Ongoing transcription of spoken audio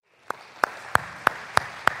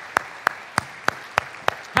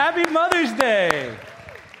Happy Mother's Day.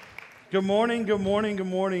 Good morning, good morning, good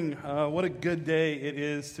morning. What a good day it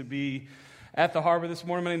is to be at the harbor this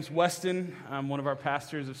morning. My name's Weston. I'm one of our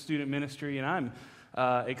pastors of student ministry, and I'm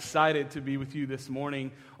excited to be with you this morning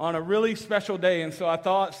on a really special day. And so I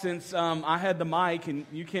thought, since I had the mic and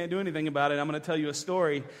you can't do anything about it, I'm going to tell you a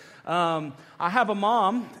story. I have a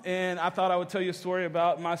mom, and I thought I would tell you a story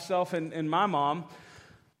about myself and my mom.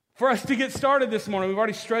 For us to get started this morning, we've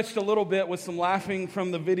already stretched a little bit with some laughing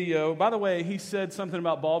from the video. By the way, he said something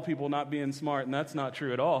about bald people not being smart, and that's not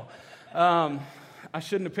true at all. I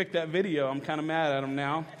shouldn't have picked that video. I'm kind of mad at him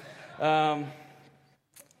now.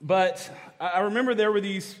 But I remember there were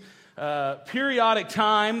these periodic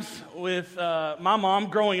times with my mom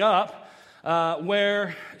growing up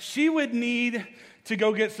where she would need to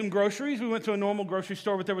go get some groceries. We went to a normal grocery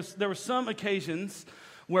store, but there were some occasions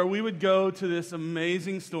where we would go to this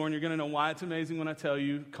amazing store, and you're going to know why it's amazing when I tell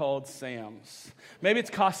you, called Sam's. Maybe it's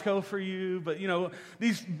Costco for you, but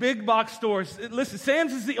these big box stores. Listen,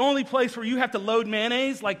 Sam's is the only place where you have to load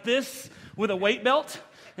mayonnaise like this with a weight belt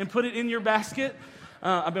and put it in your basket.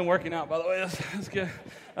 I've been working out, by the way. That's good.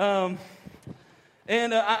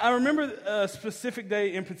 I remember a specific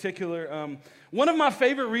day in particular. One of my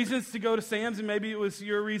favorite reasons to go to Sam's, and maybe it was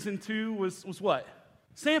your reason too, was what?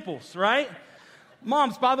 Samples, right?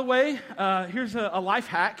 Moms, by the way, here's a life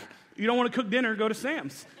hack. You don't want to cook dinner, go to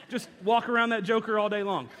Sam's. Just walk around that joker all day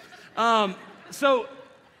long. So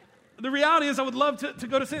the reality is I would love to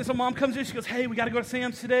go to Sam's. So Mom comes in, she goes, hey, we got to go to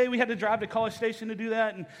Sam's today. We had to drive to College Station to do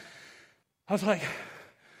that. And I was like,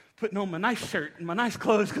 putting on my nice shirt and my nice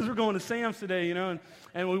clothes because we're going to Sam's today,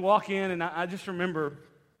 And we walk in, and I just remember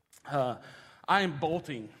I am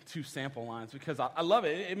bolting to sample lines because I love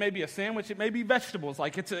it. It may be a sandwich. It may be vegetables.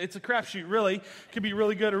 Like, it's a crapshoot, really. It could be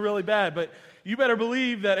really good or really bad. But you better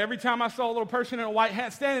believe that every time I saw a little person in a white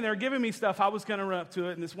hat standing there giving me stuff, I was going to run up to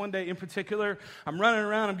it. And this one day in particular, I'm running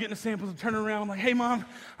around. I'm getting the samples. I'm turning around. I'm like, hey, Mom,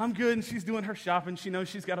 I'm good. And she's doing her shopping. She knows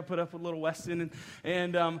she's got to put up with little Weston.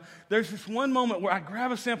 And there's this one moment where I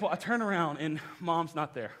grab a sample. I turn around, and Mom's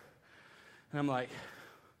not there. And I'm like,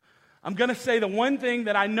 I'm going to say the one thing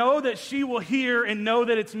that I know that she will hear and know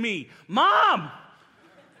that it's me. Mom!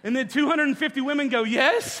 And then 250 women go,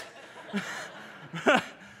 yes?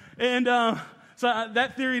 And so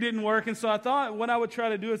that theory didn't work. And so I thought what I would try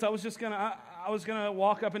to do is I was going to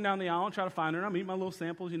walk up and down the aisle and try to find her. I'm eating my little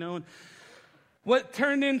samples, And what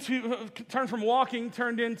turned from walking,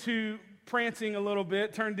 turned into prancing a little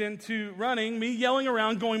bit, turned into running, me yelling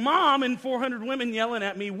around, going, Mom, and 400 women yelling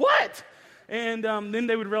at me, what? And then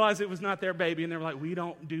they would realize it was not their baby, and they were like, we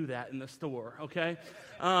don't do that in the store, okay?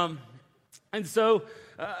 And so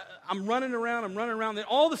I'm running around. Then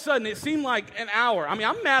all of a sudden, it seemed like an hour. I mean,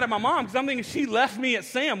 I'm mad at my mom because I'm thinking she left me at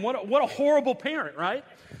Sam. What a horrible parent, right?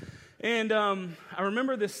 And I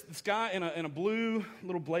remember this guy in a blue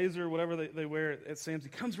little blazer, whatever they wear at Sam's. He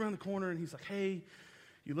comes around the corner, and he's like, hey,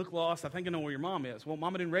 you look lost. I think I know where your mom is. Well,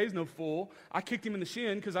 Mama didn't raise no fool. I kicked him in the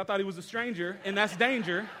shin because I thought he was a stranger, and that's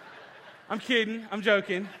danger. I'm kidding. I'm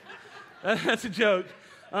joking. That's a joke.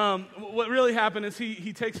 What really happened is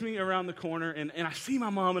he takes me around the corner, and I see my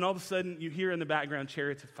mom, and all of a sudden you hear in the background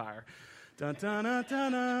Chariots of Fire. Dun, dun, dun,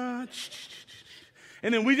 dun, dun.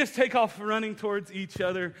 And then we just take off running towards each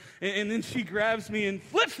other, and then she grabs me and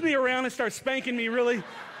flips me around and starts spanking me really.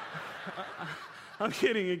 I'm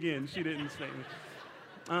kidding again. She didn't spank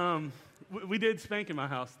me. We did spank in my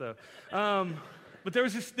house, though. But there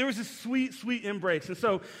was this sweet, sweet embrace. And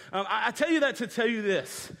so I tell you that to tell you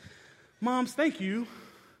this. Moms, thank you,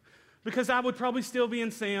 because I would probably still be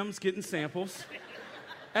in Sam's getting samples.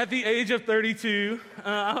 At the age of 32,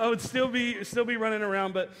 I would still be running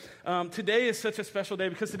around. But today is such a special day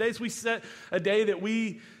because today we set a day that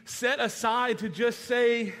we set aside to just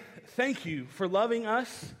say thank you for loving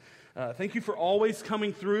us. Thank you for always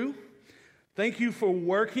coming through. Thank you for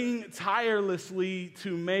working tirelessly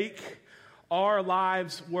to make our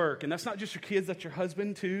lives work. And that's not just your kids, that's your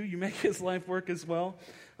husband too. You make his life work as well.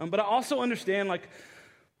 But I also understand, like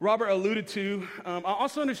Robert alluded to, I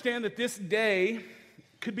also understand that this day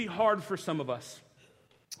could be hard for some of us.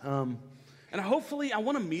 And hopefully I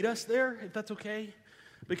want to meet us there, if that's okay,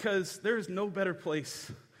 because there is no better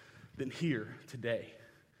place than here today.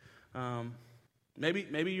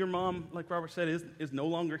 Maybe your mom, like Robert said, is no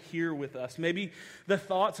longer here with us. Maybe the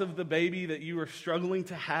thoughts of the baby that you are struggling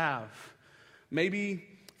to have. Maybe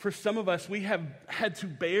for some of us, we have had to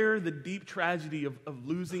bear the deep tragedy of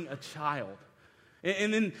losing a child.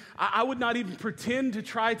 And then I would not even pretend to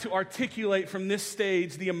try to articulate from this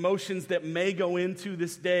stage the emotions that may go into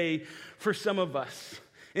this day for some of us.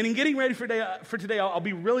 And in getting ready for today, I'll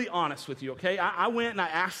be really honest with you, okay? I went and I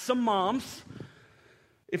asked some moms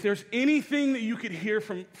if there's anything that you could hear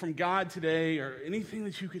from God today or anything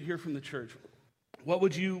that you could hear from the church, what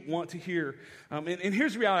would you want to hear? And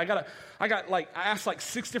here's the reality. I asked like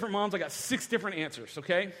 6 different moms. I got 6 different answers,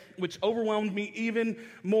 okay? Which overwhelmed me even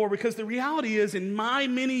more because the reality is in my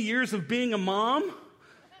many years of being a mom,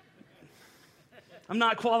 I'm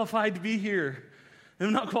not qualified to be here.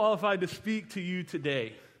 I'm not qualified to speak to you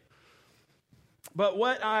today. But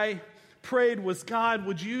what I prayed was, God,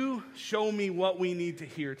 would you show me what we need to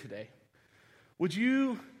hear today? Would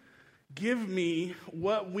you give me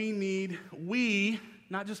what we need,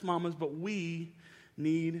 not just mamas, but we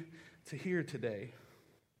need to hear today?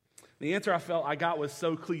 The answer I felt I got was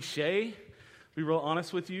so cliche, to be real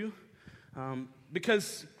honest with you,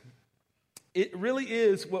 because it really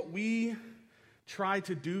is what we try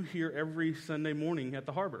to do here every Sunday morning at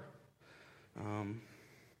the Harbor.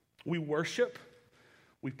 We worship,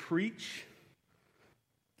 we preach,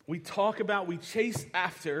 we talk about, we chase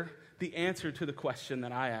after the answer to the question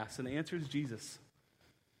that I asked, and the answer is Jesus.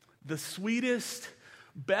 The sweetest,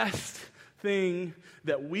 best thing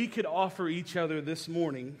that we could offer each other this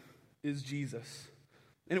morning is Jesus.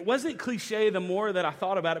 And it wasn't cliche the more that I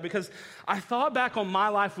thought about it, because I thought back on my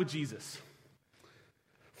life with Jesus.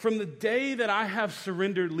 From the day that I have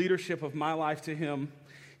surrendered leadership of my life to him,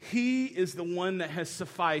 he is the one that has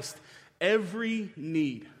sufficed every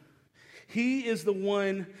need. He is the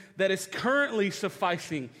one that is currently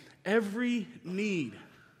sufficing every need.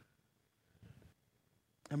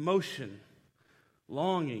 Emotion,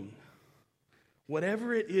 longing,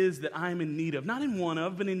 whatever it is that I'm in need of, not in want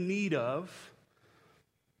of, but in need of,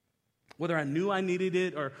 whether I knew I needed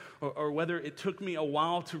it or whether it took me a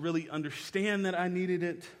while to really understand that I needed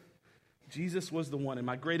it, Jesus was the one. In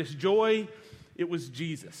my greatest joy, it was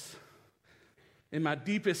Jesus. In my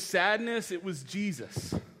deepest sadness, it was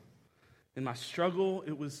Jesus. In my struggle,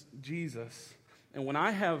 it was Jesus. And when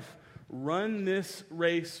I have run this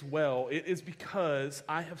race well, it is because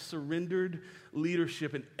I have surrendered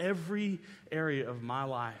leadership in every area of my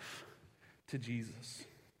life to Jesus.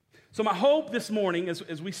 So my hope this morning,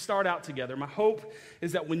 as we start out together, my hope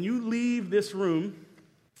is that when you leave this room,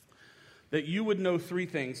 that you would know 3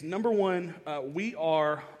 things. Number 1, we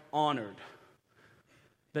are honored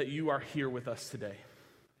that you are here with us today.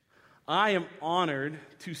 I am honored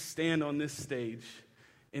to stand on this stage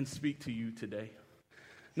and speak to you today.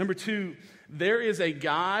 Number 2, there is a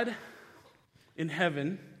God in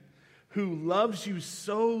heaven who loves you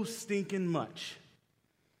so stinking much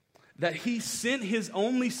that he sent his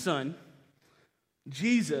only son,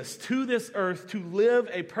 Jesus, to this earth to live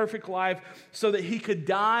a perfect life so that he could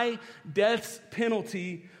die death's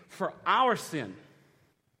penalty for our sin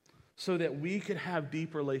so that we could have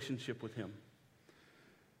deep relationship with him.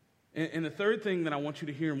 And the third thing that I want you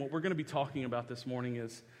to hear and what we're going to be talking about this morning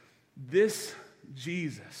is this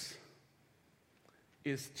Jesus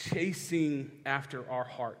is chasing after our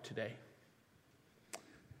heart today,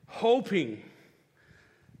 hoping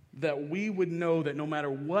that we would know that no matter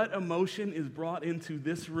what emotion is brought into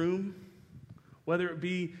this room, whether it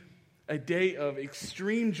be a day of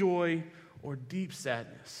extreme joy or deep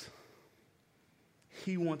sadness,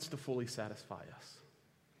 he wants to fully satisfy us.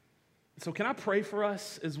 So can I pray for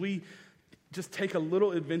us as we just take a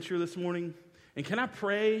little adventure this morning? And can I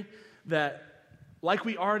pray that, like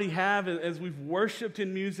we already have, as we've worshiped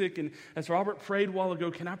in music and as Robert prayed a while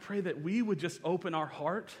ago, can I pray that we would just open our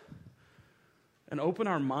heart and open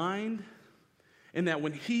our mind, and that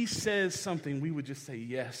when he says something, we would just say,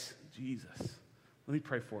 yes, Jesus. Let me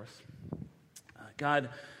pray for us. God,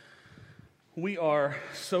 we are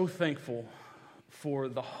so thankful for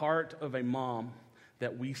the heart of a mom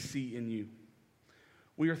that we see in you.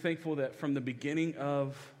 We are thankful that from the beginning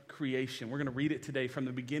of creation, we're going to read it today, from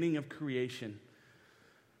the beginning of creation,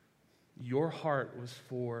 your heart was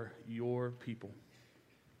for your people.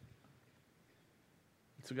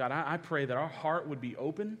 So God, I pray that our heart would be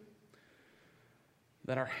open,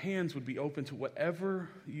 that our hands would be open to whatever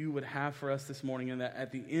you would have for us this morning, and that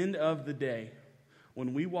at the end of the day,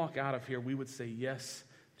 when we walk out of here, we would say, yes,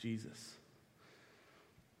 Jesus.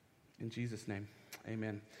 In Jesus' name,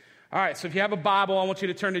 amen. All right, so if you have a Bible, I want you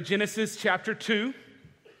to turn to Genesis chapter 2.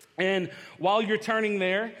 And while you're turning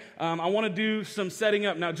there, I want to do some setting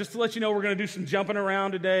up. Now, just to let you know, we're going to do some jumping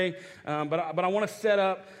around today, but I want to set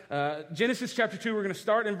up Genesis chapter 2. We're going to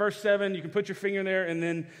start in verse 7. You can put your finger there and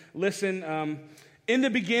then listen. In the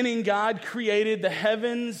beginning, God created the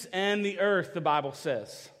heavens and the earth, the Bible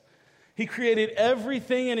says. He created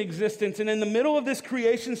everything in existence, and in the middle of this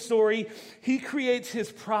creation story, he creates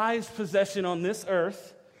his prized possession on this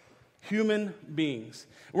earth, human beings.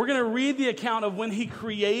 We're going to read the account of when he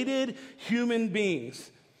created human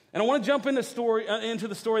beings. And I want to jump into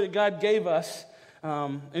the story that God gave us.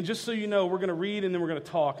 And just so you know, we're going to read and then we're going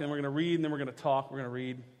to talk. And we're going to read and then we're going to talk. We're going to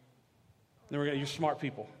read. Then you're smart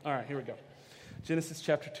people. All right, here we go. Genesis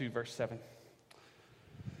chapter 2, verse 7.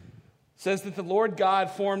 Says that the Lord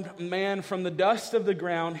God formed man from the dust of the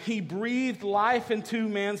ground. He breathed life into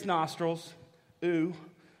man's nostrils. Ooh,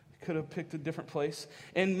 could have picked a different place.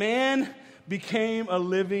 And man became a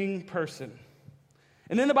living person.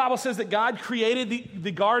 And then the Bible says that God created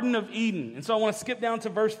the Garden of Eden. And so I want to skip down to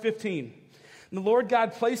verse 15. And the Lord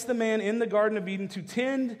God placed the man in the Garden of Eden to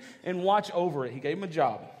tend and watch over it. He gave him a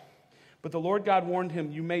job. But the Lord God warned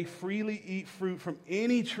him, you may freely eat fruit from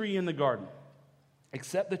any tree in the garden,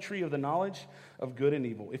 except the tree of the knowledge of good and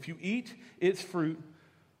evil. If you eat its fruit,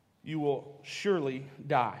 you will surely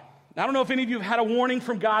die. Now, I don't know if any of you have had a warning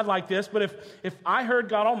from God like this, but if I heard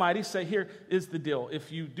God Almighty say, here is the deal.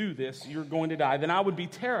 If you do this, you're going to die, then I would be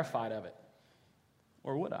terrified of it.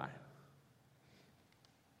 Or would I?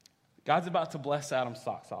 God's about to bless Adam's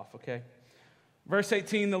socks off, okay? Verse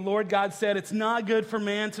 18, the Lord God said, it's not good for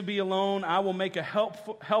man to be alone. I will make a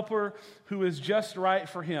helper who is just right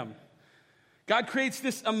for him. God creates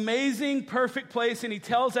this amazing, perfect place, and he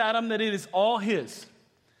tells Adam that it is all his.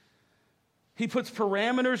 He puts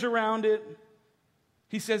parameters around it.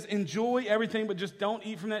 He says, enjoy everything, but just don't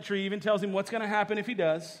eat from that tree. He even tells him what's going to happen if he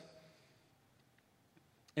does.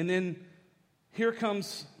 And then here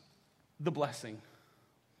comes the blessing.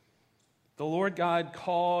 The Lord God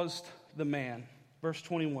caused the man, verse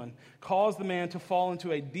 21, caused the man to fall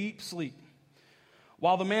into a deep sleep.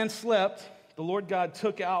 While the man slept, the Lord God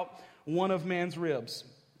took out one of man's ribs.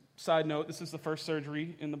 Side note, this is the first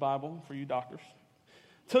surgery in the Bible for you doctors.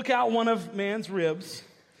 Took out one of man's ribs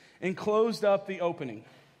and closed up the opening.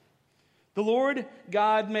 The Lord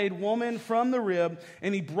God made woman from the rib,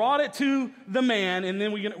 and he brought it to the man, and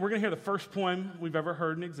then we're going to hear the first poem we've ever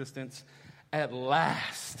heard in existence, At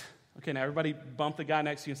Last. Okay, now everybody bump the guy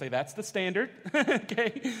next to you and say, that's the standard.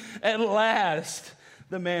 Okay, At last,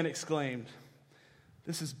 the man exclaimed,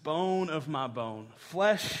 this is bone of my bone,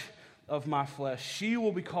 flesh of my flesh. She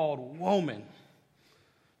will be called woman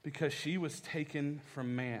because she was taken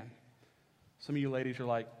from man. Some of you ladies are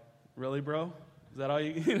like, really, bro? Is that all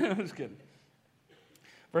you? I'm just kidding.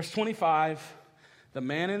 Verse 25, the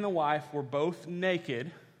man and the wife were both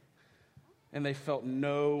naked and they felt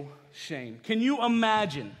no shame. Can you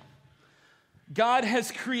imagine? God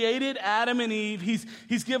has created Adam and Eve.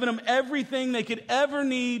 He's given them everything they could ever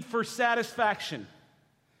need for satisfaction.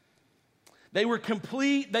 They were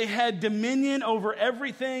complete. They had dominion over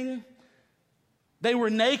everything. They were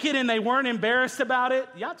naked and they weren't embarrassed about it.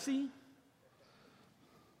 Yahtzee.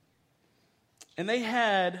 And they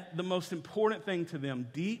had the most important thing to them,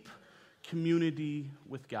 deep community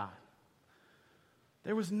with God.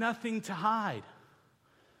 There was nothing to hide.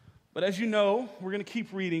 But as you know, we're going to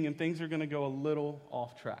keep reading and things are going to go a little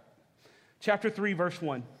off track. Chapter 3, verse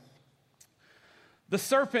 1. The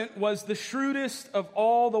serpent was the shrewdest of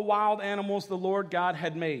all the wild animals the Lord God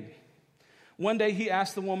had made. One day he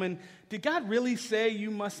asked the woman, did God really say you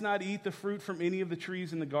must not eat the fruit from any of the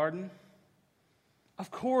trees in the garden? Of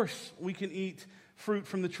course we can eat fruit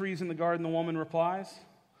from the trees in the garden, the woman replies.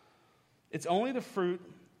 It's only the fruit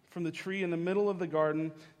from the tree in the middle of the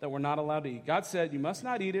garden that we're not allowed to eat. God said, you must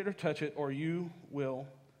not eat it or touch it or you will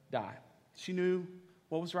die. She knew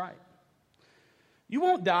what was right. You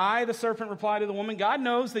won't die, the serpent replied to the woman. God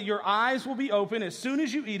knows that your eyes will be open as soon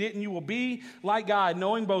as you eat it and you will be like God,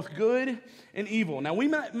 knowing both good and evil. Now, we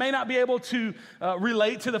may not be able to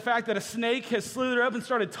relate to the fact that a snake has slithered up and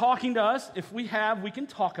started talking to us. If we have, we can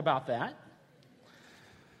talk about that.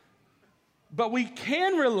 But we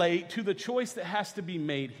can relate to the choice that has to be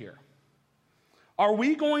made here. Are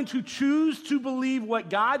we going to choose to believe what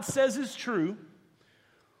God says is true,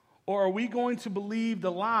 or are we going to believe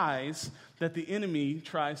the lies that the enemy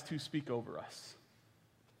tries to speak over us?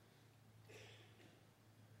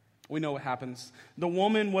 We know what happens. The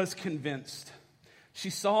woman was convinced. She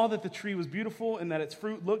saw that the tree was beautiful and that its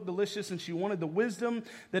fruit looked delicious, and she wanted the wisdom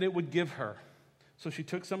that it would give her. So she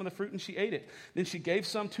took some of the fruit and she ate it. Then she gave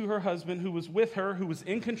some to her husband who was with her, who was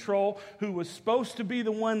in control, who was supposed to be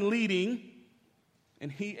the one leading,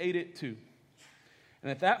 and he ate it too.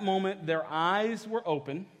 And at that moment, their eyes were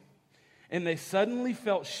open, and they suddenly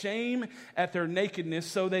felt shame at their nakedness,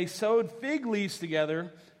 so they sewed fig leaves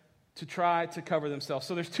together to try to cover themselves.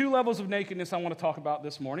 So there's two levels of nakedness I want to talk about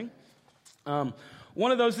this morning.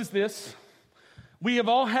 One of those is this. We have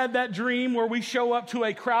all had that dream where we show up to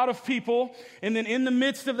a crowd of people, and then in the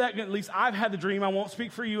midst of that, at least I've had the dream, I won't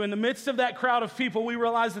speak for you, in the midst of that crowd of people, we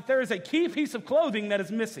realize that there is a key piece of clothing that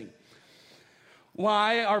is missing.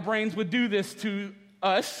 Why our brains would do this to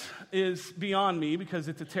us is beyond me because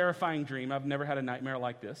it's a terrifying dream. I've never had a nightmare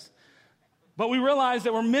like this. But we realize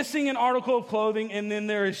that we're missing an article of clothing, and then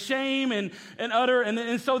there is shame and utter.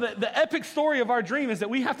 And so the epic story of our dream is that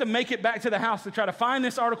we have to make it back to the house to try to find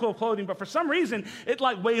this article of clothing. But for some reason, it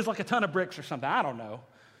like weighs like a ton of bricks or something. I don't know.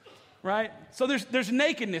 Right? So there's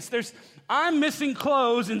nakedness. I'm missing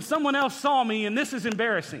clothes, and someone else saw me, and this is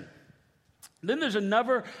embarrassing. Then there's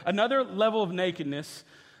another level of nakedness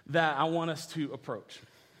that I want us to approach.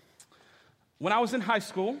 When I was in high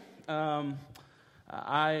school,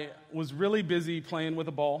 I was really busy playing with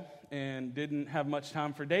a ball and didn't have much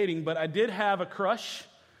time for dating, but I did have a crush.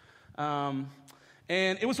 And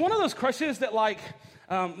it was one of those crushes that, like,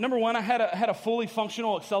 number one, I had a fully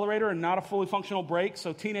functional accelerator and not a fully functional brake.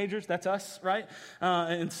 So teenagers, that's us, right?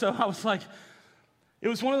 And so I was like, it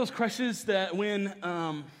was one of those crushes that when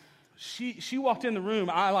she walked in the room,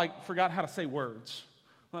 I like forgot how to say words.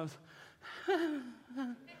 I was,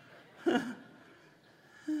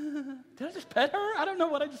 did I just pet her? I don't know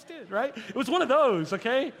what I just did, right? It was one of those,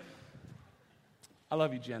 okay? I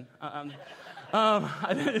love you, Jen.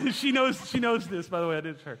 She knows this, by the way. I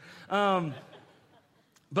did it to her.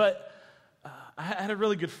 But I had a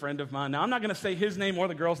really good friend of mine. Now, I'm not going to say his name or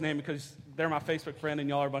the girl's name because they're my Facebook friend and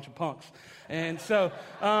y'all are a bunch of punks. And so,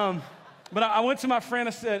 but I went to my friend.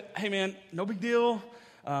 I said, hey, man, no big deal.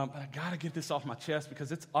 But I got to get this off my chest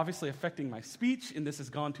because it's obviously affecting my speech, and this has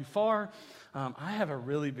gone too far. I have a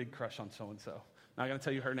really big crush on so-and-so. Not going to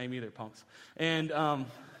tell you her name either, punks. And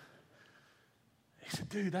he said,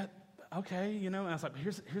 dude, okay, you know. And I was like,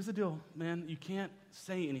 here's the deal, man. You can't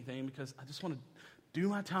say anything because I just want to do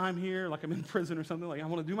my time here like I'm in prison or something. Like I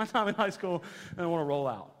want to do my time in high school, and I want to roll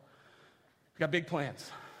out. I got big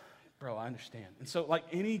plans. Bro, I understand. And so like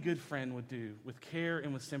any good friend would do, with care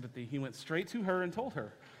and with sympathy, he went straight to her and told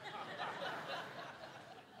her.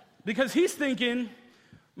 Because he's thinking,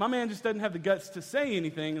 my man just doesn't have the guts to say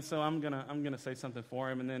anything, and so I'm gonna say something for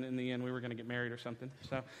him, and then in the end we were gonna get married or something.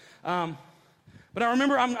 So, but I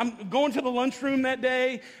remember I'm going to the lunchroom that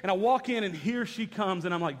day, and I walk in, and here she comes,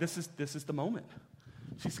 and I'm like, this is the moment.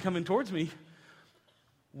 She's coming towards me.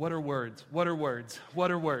 What are words? What are words?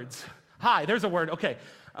 What are words? Hi, there's a word. Okay.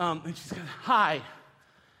 And she's going, hi.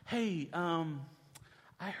 Hey,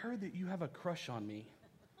 I heard that you have a crush on me.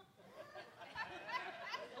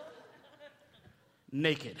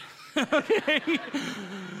 Naked. Okay?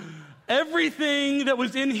 Everything that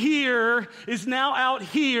was in here is now out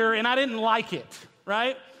here, and I didn't like it,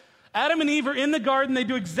 right? Adam and Eve are in the garden. They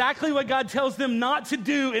do exactly what God tells them not to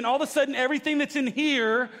do, and all of a sudden, everything that's in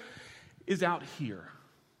here is out here.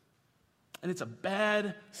 And it's a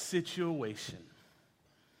bad situation.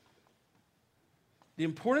 The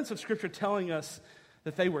importance of Scripture telling us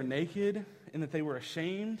that they were naked and that they were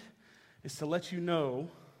ashamed is to let you know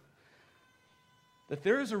that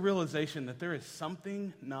there is a realization that there is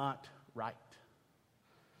something not right.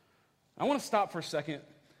 I want to stop for a second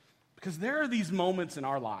because there are these moments in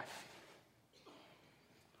our life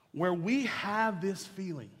where we have this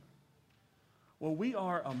feeling, where we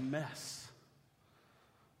are a mess.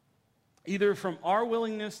 Either from our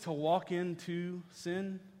willingness to walk into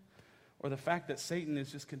sin or the fact that Satan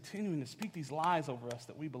is just continuing to speak these lies over us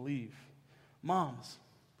that we believe. Moms,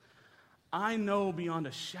 I know beyond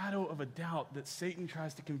a shadow of a doubt that Satan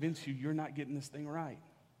tries to convince you you're not getting this thing right.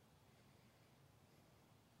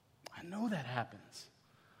 I know that happens.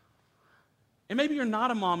 And maybe you're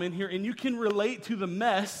not a mom in here and you can relate to the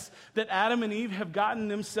mess that Adam and Eve have gotten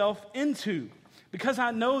themselves into, because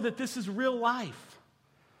I know that this is real life.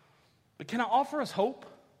 But can I offer us hope?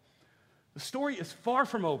 The story is far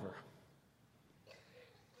from over.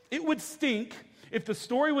 It would stink if the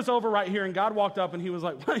story was over right here and God walked up and he was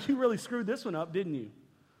like, well, you really screwed this one up, didn't you?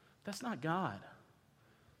 That's not God.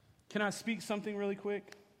 Can I speak something really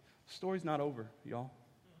quick? The story's not over, y'all.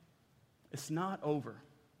 It's not over.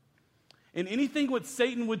 And anything what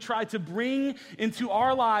Satan would try to bring into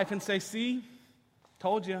our life and say, see,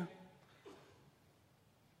 told you.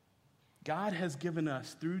 God has given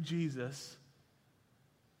us, through Jesus,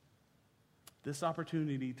 this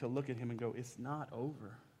opportunity to look at him and go, it's not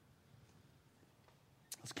over.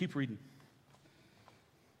 Let's keep reading.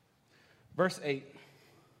 Verse 8.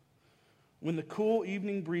 When the cool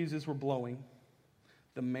evening breezes were blowing,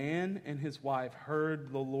 the man and his wife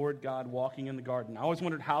heard the Lord God walking in the garden. I always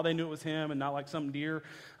wondered how they knew it was him and not like some deer.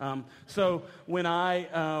 So when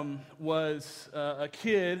I was a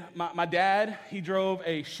kid, my dad, he drove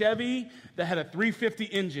a Chevy that had a 350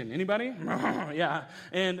 engine. Anybody? Yeah.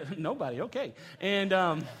 And nobody. Okay. And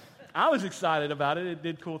I was excited about it. It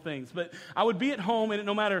did cool things. But I would be at home, and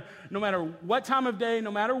no matter what time of day,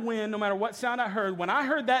 no matter when, no matter what sound I heard, when I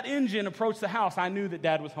heard that engine approach the house, I knew that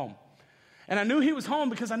Dad was home. And I knew he was home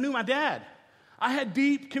because I knew my dad. I had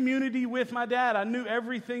deep community with my dad. I knew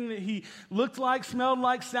everything that he looked like, smelled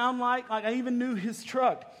like, sounded like. I even knew his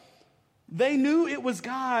truck. They knew it was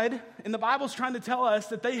God, and the Bible's trying to tell us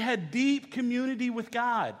that they had deep community with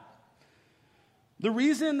God. The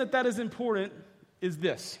reason that is important is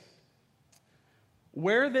this.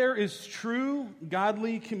 Where there is true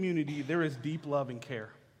godly community, there is deep love and care.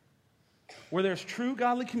 Where there's true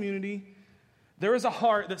godly community, there is a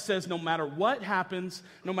heart that says, no matter what happens,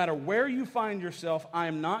 no matter where you find yourself, I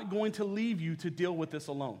am not going to leave you to deal with this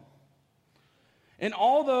alone. And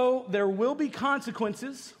although there will be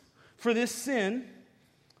consequences for this sin,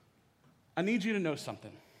 I need you to know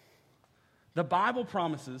something. The Bible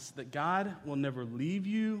promises that God will never leave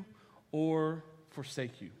you or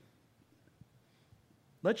forsake you.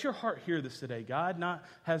 Let your heart hear this today. God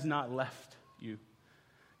has not left you.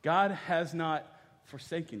 God has not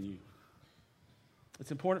forsaken you.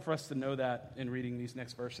 It's important for us to know that in reading these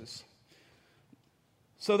next verses.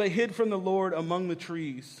 So they hid from the Lord among the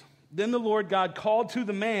trees. Then the Lord God called to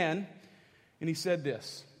the man, and he said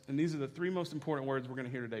this. And these are the three most important words we're going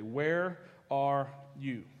to hear today. Where are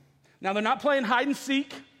you? Now, they're not playing hide and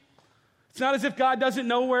seek. It's not as if God doesn't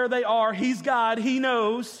know where they are. He's God. He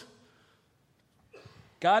knows.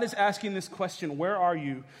 God is asking this question, where are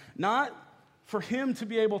you? Not for him to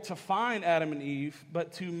be able to find Adam and Eve,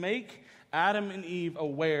 but to make Adam and Eve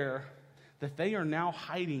aware that they are now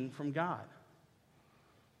hiding from God.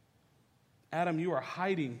 Adam, you are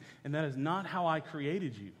hiding, and that is not how I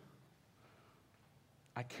created you.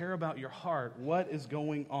 I care about your heart. What is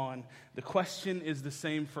going on? The question is the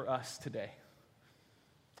same for us today.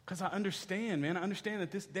 Because I understand, man. I understand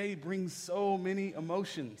that this day brings so many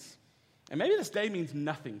emotions. And maybe this day means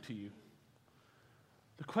nothing to you.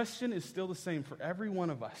 The question is still the same for every one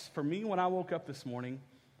of us. For me, when I woke up this morning,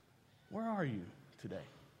 where are you today?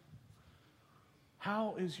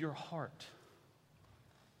 How is your heart?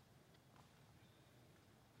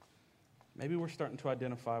 Maybe we're starting to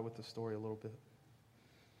identify with the story a little bit.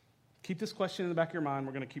 Keep this question in the back of your mind.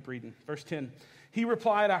 We're going to keep reading. Verse 10. He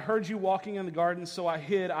replied, I heard you walking in the garden, so I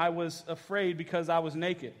hid. I was afraid because I was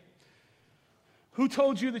naked. Who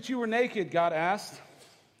told you that you were naked? God asked.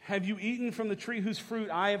 Have you eaten from the tree whose fruit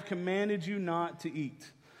I have commanded you not to eat?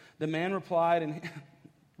 The man replied, and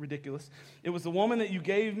ridiculous. It was the woman that you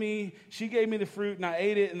gave me. She gave me the fruit, and I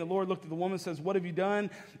ate it. And the Lord looked at the woman and says, what have you done?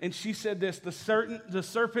 And she said this, the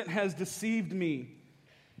serpent has deceived me.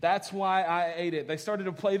 That's why I ate it. They started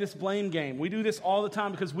to play this blame game. We do this all the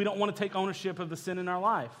time because we don't want to take ownership of the sin in our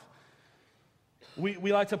life.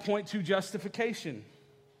 We like to point to justification.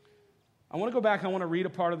 I want to go back and I want to read a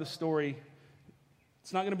part of the story.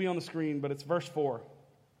 It's not going to be on the screen, but it's verse 4.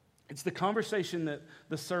 It's the conversation that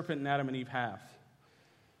the serpent and Adam and Eve have.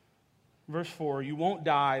 Verse 4, you won't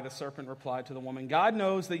die, the serpent replied to the woman. God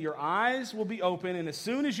knows that your eyes will be open, and as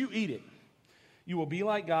soon as you eat it, you will be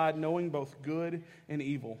like God, knowing both good and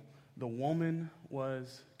evil. The woman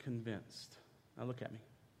was convinced. Now look at me.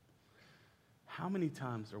 How many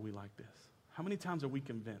times are we like this? How many times are we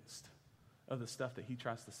convinced of the stuff that he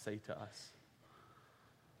tries to say to us?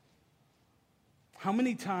 How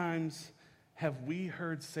many times have we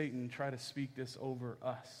heard Satan try to speak this over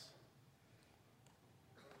us?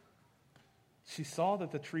 She saw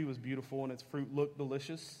that the tree was beautiful and its fruit looked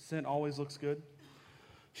delicious. Sin always looks good.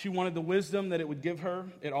 She wanted the wisdom that it would give her.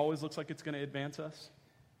 It always looks like it's going to advance us.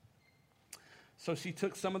 So she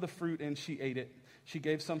took some of the fruit and she ate it. She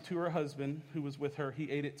gave some to her husband who was with her. He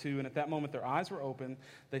ate it too. And at that moment, their eyes were open.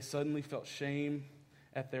 They suddenly felt shame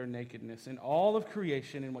at their nakedness. In all of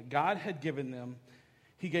creation and what God had given them,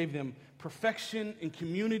 he gave them perfection and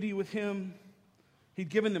community with him. He'd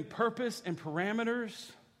given them purpose and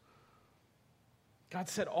parameters. God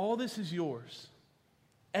said, all this is yours.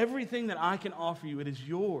 Everything that I can offer you, it is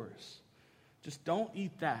yours. Just don't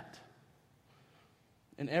eat that.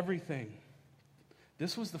 And everything.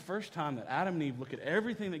 This was the first time that Adam and Eve looked at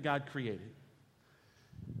everything that God created,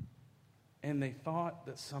 and they thought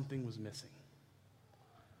that something was missing.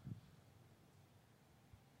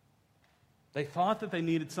 They thought that they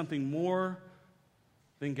needed something more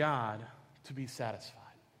than God to be satisfied.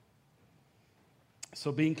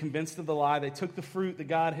 So being convinced of the lie, they took the fruit that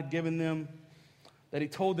God had given them, that he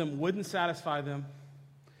told them wouldn't satisfy them,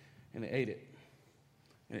 and they ate it.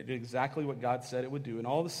 And it did exactly what God said it would do. And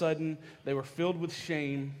all of a sudden, they were filled with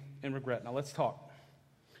shame and regret. Now let's talk.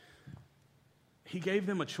 He gave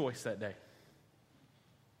them a choice that day.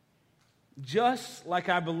 Just like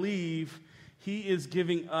I believe He is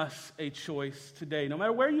giving us a choice today. No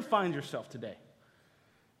matter where you find yourself today,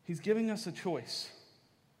 He's giving us a choice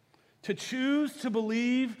to choose to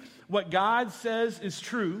believe what God says is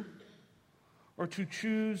true, or to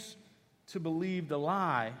choose to believe the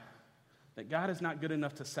lie that God is not good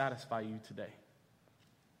enough to satisfy you today.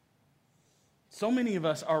 So many of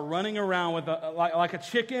us are running around with like a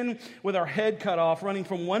chicken with our head cut off, running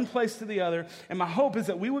from one place to the other. And my hope is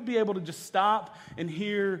that we would be able to just stop and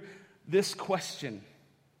hear this question.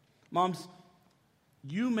 Moms,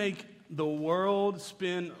 you make the world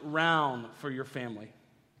spin round for your family,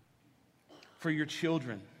 for your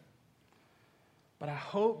children. But I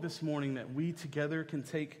hope this morning that we together can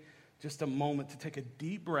take just a moment to take a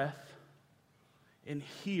deep breath and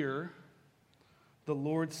hear the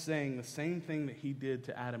Lord saying the same thing that He did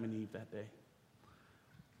to Adam and Eve that day.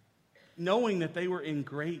 Knowing that they were in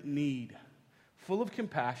great need, full of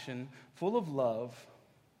compassion, full of love.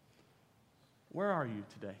 Where are you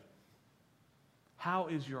today? How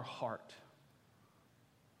is your heart?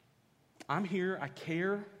 I'm here, I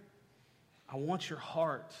care. I want your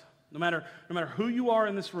heart. No matter who you are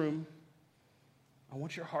in this room, I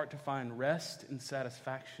want your heart to find rest and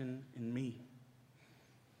satisfaction in me.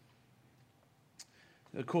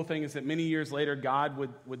 The cool thing is that many years later, God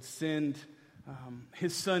would send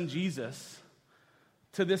His Son Jesus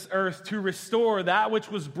to this earth to restore that which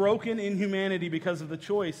was broken in humanity because of the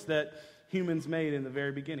choice that humans made in the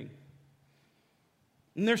very beginning.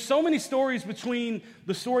 And there's so many stories between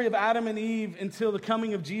the story of Adam and Eve until the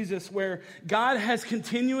coming of Jesus where God has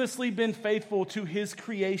continuously been faithful to His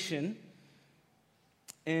creation,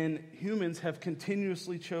 and humans have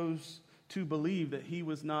continuously chose to believe that He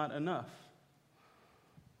was not enough.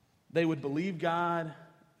 They would believe God,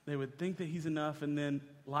 they would think that He's enough, and then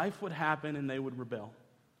life would happen and they would rebel.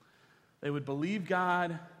 They would believe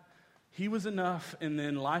God, He was enough, and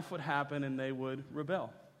then life would happen and they would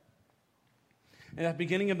rebel. And at the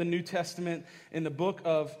beginning of the New Testament, in the book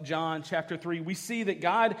of John, chapter 3, we see that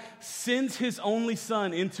God sends His only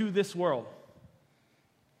Son into this world.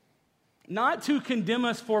 Not to condemn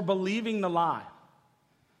us for believing the lie,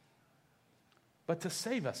 but to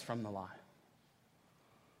save us from the lie.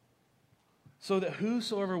 So that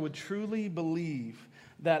whosoever would truly believe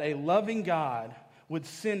that a loving God would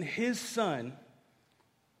send His Son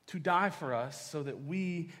to die for us so that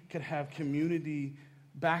we could have community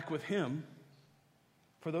back with Him,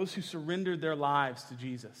 for those who surrendered their lives to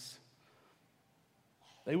Jesus,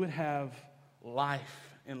 they would have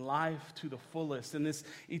life and life to the fullest in this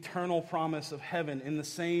eternal promise of heaven in the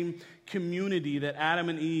same community that Adam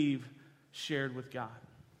and Eve shared with God.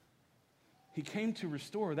 He came to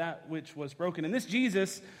restore that which was broken. And this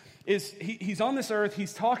Jesus, he's on this earth.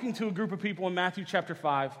 He's talking to a group of people in Matthew chapter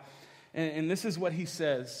 5. And this is what He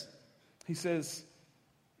says. He says,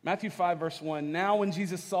 Matthew 5, verse 1, "Now when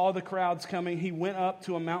Jesus saw the crowds coming, He went up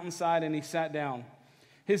to a mountainside and He sat down.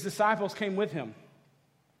 His disciples came with Him.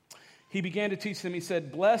 He began to teach them. He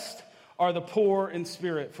said, 'Blessed are the poor in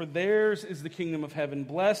spirit, for theirs is the kingdom of heaven.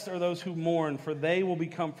 Blessed are those who mourn, for they will be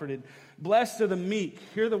comforted. Blessed are the meek.'"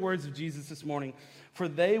 Hear the words of Jesus this morning. "For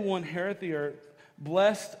they will inherit the earth.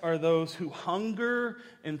 Blessed are those who hunger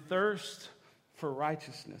and thirst for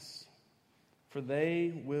righteousness, for they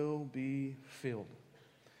will be filled."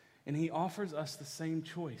 And He offers us the same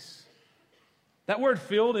choice. That word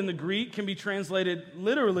filled in the Greek can be translated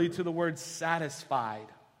literally to the word satisfied.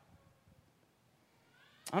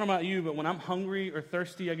 I don't know about you, but when I'm hungry or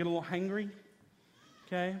thirsty, I get a little hangry,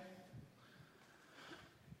 okay?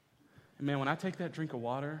 And man, when I take that drink of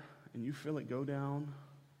water and you feel it go down,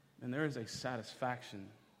 and there is a satisfaction.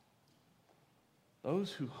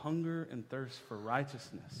 Those who hunger and thirst for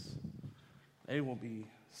righteousness, they will be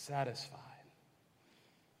satisfied.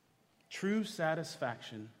 True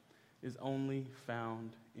satisfaction is only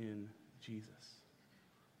found in Jesus.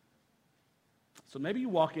 So maybe you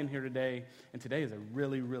walk in here today, and today is a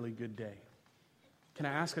really, really good day. Can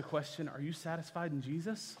I ask a question? Are you satisfied in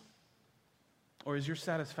Jesus? Or is your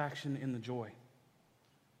satisfaction in the joy?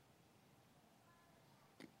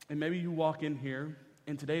 And maybe you walk in here,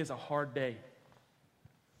 and today is a hard day.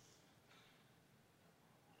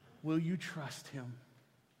 Will you trust Him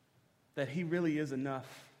that He really is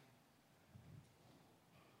enough?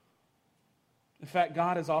 In fact,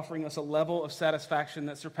 God is offering us a level of satisfaction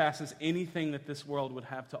that surpasses anything that this world would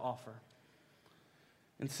have to offer.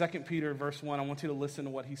 In 2 Peter verse 1, I want you to listen to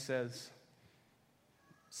what he says.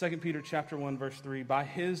 2 Peter chapter 1, verse 3, "By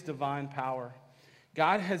His divine power,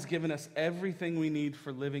 God has given us everything we need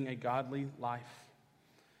for living a godly life.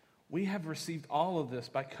 We have received all of this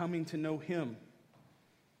by coming to know Him.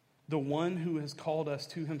 the one who has called us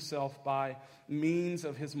to himself by means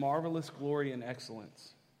of his marvelous glory and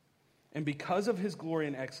excellence. And because of his glory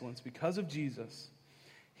and excellence, because of Jesus,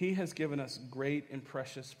 he has given us great and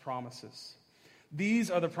precious promises. These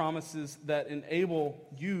are the promises that enable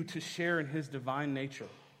you to share in his divine nature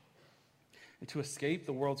and to escape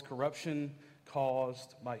the world's corruption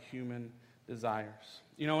caused by human desires.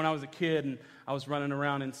 You know, when I was a kid and I was running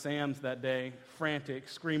around in Sam's that day, frantic,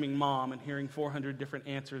 screaming mom, and hearing 400 different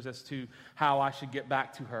answers as to how I should get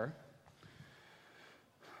back to her,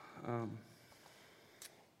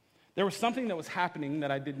 there was something that was happening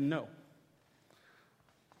that I didn't know.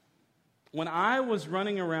 When I was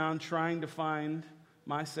running around trying to find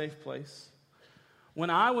my safe place,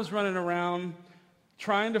 when I was running around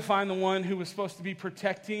trying to find the one who was supposed to be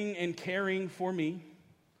protecting and caring for me,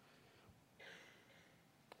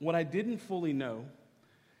 what I didn't fully know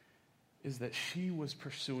is that she was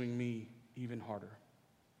pursuing me even harder.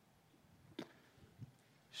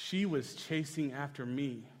 She was chasing after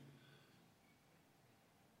me.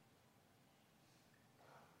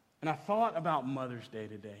 And I thought about Mother's Day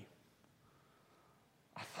today.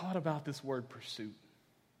 I thought about this word pursuit.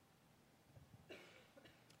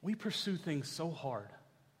 We pursue things so hard.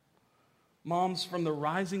 Moms, from the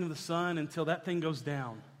rising of the sun until that thing goes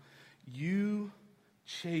down, you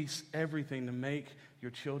chase everything to make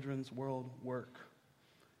your children's world work,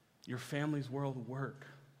 your family's world work.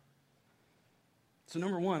 So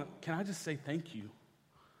number one, can I just say thank you?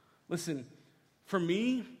 Listen, for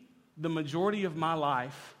me, the majority of my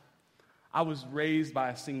life, I was raised by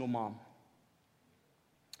a single mom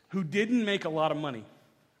who didn't make a lot of money.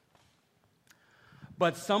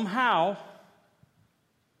 But somehow,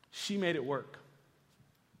 she made it work.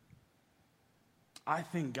 I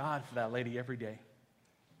thank God for that lady every day.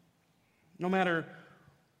 No matter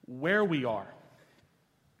where we are,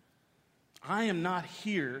 I am not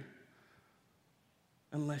here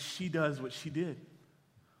unless she does what she did.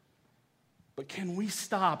 But can we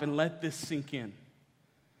stop and let this sink in?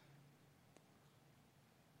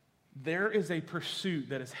 There is a pursuit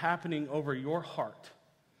that is happening over your heart,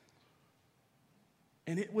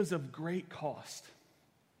 and it was of great cost.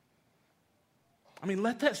 I mean,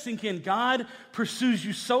 let that sink in. God pursues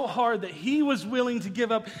you so hard that he was willing to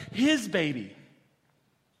give up his baby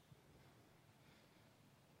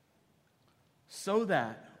so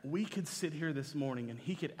that we could sit here this morning and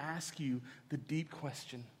he could ask you the deep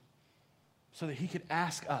question, so that he could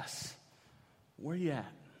ask us, where are you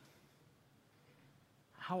at?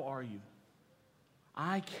 How are you?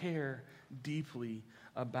 I care deeply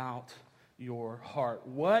about your heart.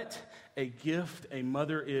 What a gift a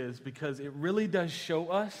mother is, because it really does show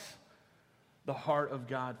us the heart of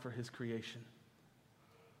God for his creation.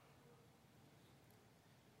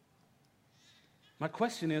 My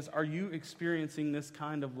question is, are you experiencing this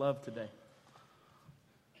kind of love today?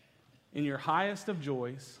 In your highest of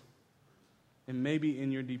joys, and maybe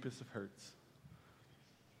in your deepest of hurts.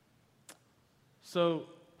 So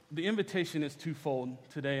the invitation is twofold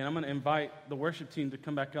today, and I'm going to invite the worship team to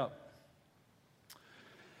come back up.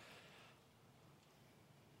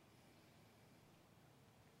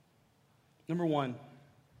 Number one,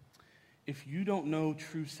 if you don't know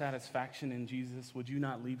true satisfaction in Jesus, would you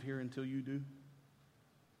not leave here until you do?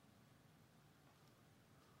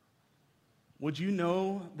 Would you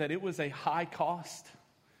know that it was a high cost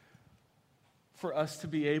for us to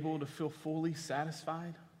be able to feel fully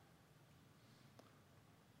satisfied?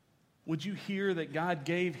 Would you hear that God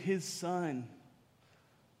gave his Son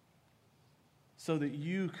so that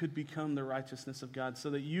you could become the righteousness of God, so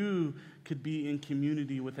that you could be in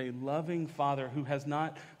community with a loving Father who has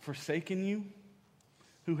not forsaken you,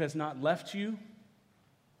 who has not left you?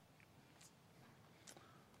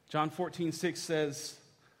 John 14:6 says,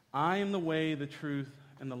 I am the way, the truth,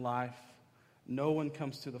 and the life. No one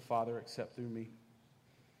comes to the Father except through me.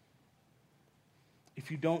 If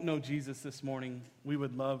you don't know Jesus this morning, we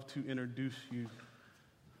would love to introduce you.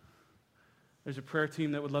 There's a prayer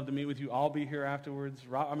team that would love to meet with you. I'll be here afterwards.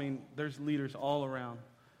 I mean, there's leaders all around.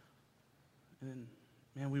 And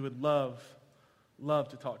man, we would love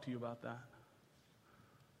to talk to you about that.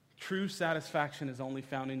 True satisfaction is only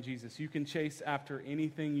found in Jesus. You can chase after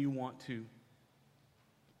anything you want to,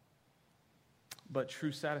 but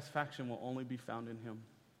true satisfaction will only be found in him.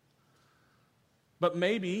 But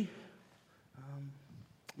maybe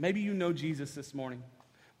you know Jesus this morning.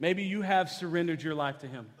 Maybe you have surrendered your life to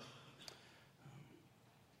him.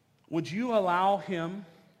 Would you allow him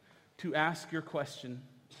to ask your question?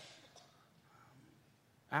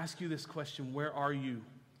 Ask you this question, where are you?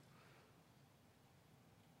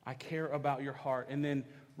 I care about your heart. And then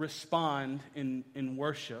respond in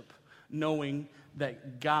worship, knowing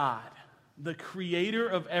that God, the creator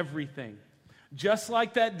of everything, just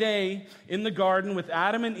like that day in the garden with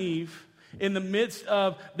Adam and Eve, in the midst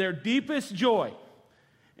of their deepest joy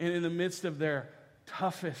and in the midst of their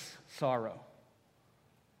toughest sorrow,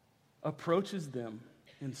 approaches them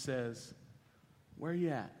and says, where are you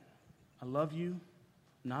at? I love you.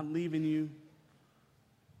 I'm not leaving you.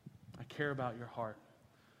 I care about your heart.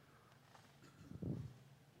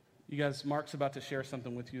 You guys, Mark's about to share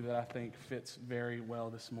something with you that I think fits very well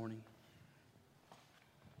this morning.